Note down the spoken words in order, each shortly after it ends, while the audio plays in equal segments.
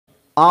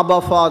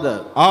Abba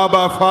Father,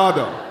 Abba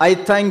Father, I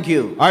thank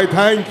you I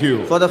thank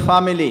you for the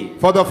family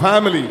for the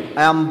family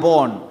I am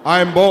born, I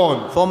am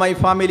born, for my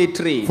family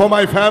tree, for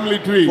my family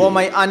tree, for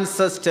my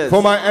ancestors,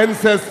 for my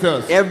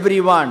ancestors,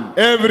 everyone,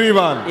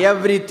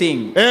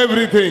 everything.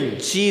 everything.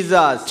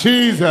 Jesus,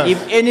 Jesus,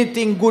 if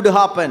anything good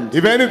happened,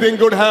 if anything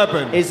good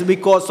happened, it's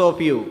because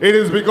of you. it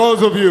is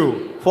because of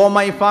you. For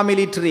my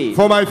family tree,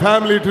 For my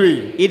family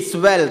tree, its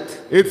wealth,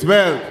 its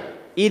wealth,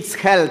 its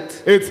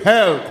health, its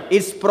health,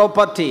 its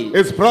property,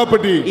 its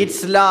property,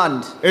 its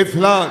land, its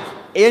land,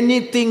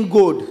 anything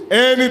good.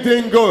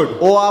 anything good.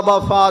 Oh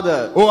Abba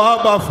Father, Oh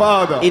Abba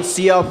Father, it's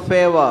your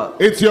favor,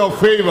 it's your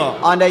favor,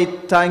 and I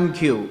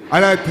thank you.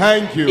 and I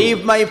thank you.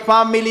 If my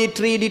family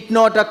tree did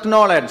not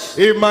acknowledge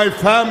If my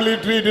family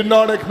tree did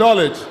not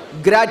acknowledge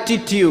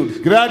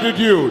gratitude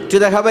gratitude to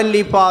the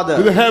Heavenly to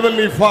Father, the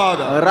Heavenly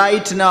Father,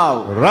 right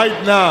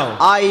now,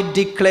 I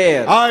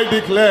declare I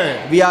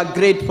declare we are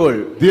grateful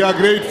we are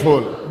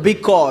grateful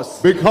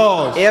because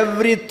because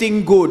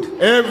everything good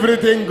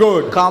everything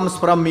good comes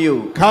from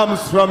you.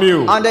 comes from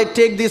you. And I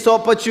take this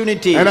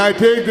opportunity And I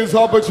take this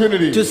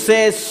opportunity to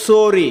say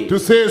sorry to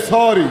say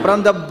sorry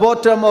from the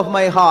bottom of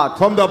my heart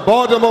from the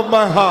bottom of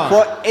my heart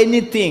for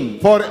anything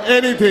for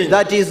anything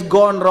that is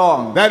gone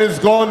wrong, that is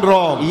gone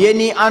wrong,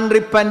 any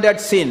unrepented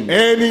sin,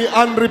 any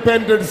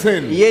unrepented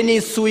sin, any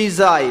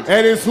suicide,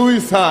 any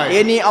suicide,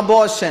 any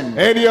abortion,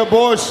 any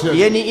abortion,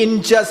 any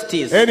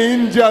injustice, any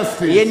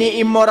injustice, any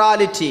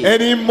immorality,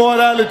 any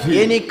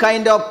immorality, any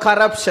kind of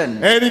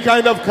corruption any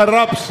kind of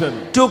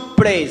corruption took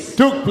place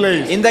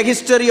in in the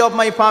history of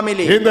my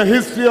family. the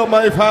history of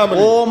my family.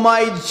 Oh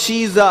my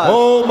Jesus,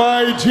 Oh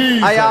my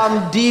Jesus, I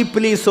am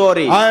deeply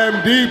sorry. I am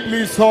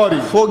deeply sorry.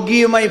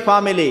 Forgive my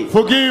family.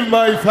 Forgive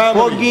my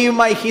family. Forgive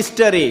my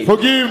history.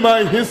 Forgive my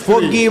history.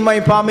 Forgive my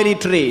family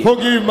tree.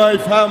 Forgive my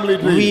family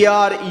tree. We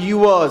are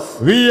yours.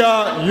 We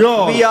are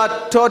yours. We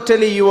are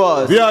totally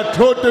yours. We are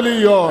totally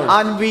yours.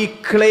 And we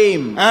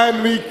claim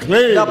And we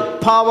claim the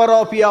power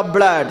of your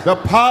blood. the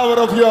power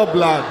of your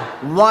blood.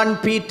 1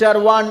 Peter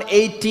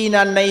 1:18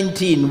 and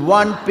 19.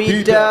 1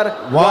 Peter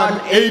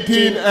 1:18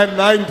 1:18. and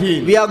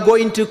 19. We are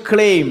going to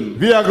claim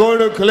We are going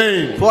to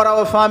claim for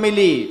our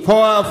family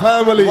for our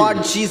family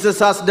what Jesus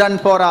has done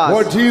for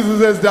what us.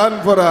 Jesus has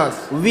done for us.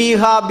 We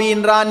have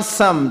been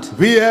ransomed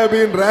We have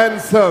been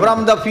ransomed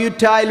from the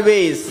futile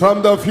ways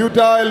from the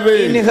futile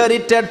ways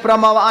inherited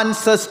from our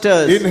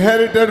ancestors,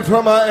 inherited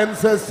from our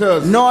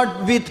ancestors,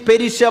 not with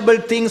perishable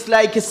things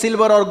like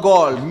silver or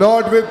gold,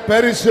 not with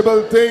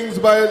perishable things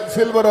by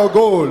silver or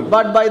gold,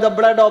 but by the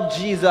blood of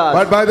Jesus.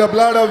 but by the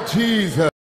blood of Jesus.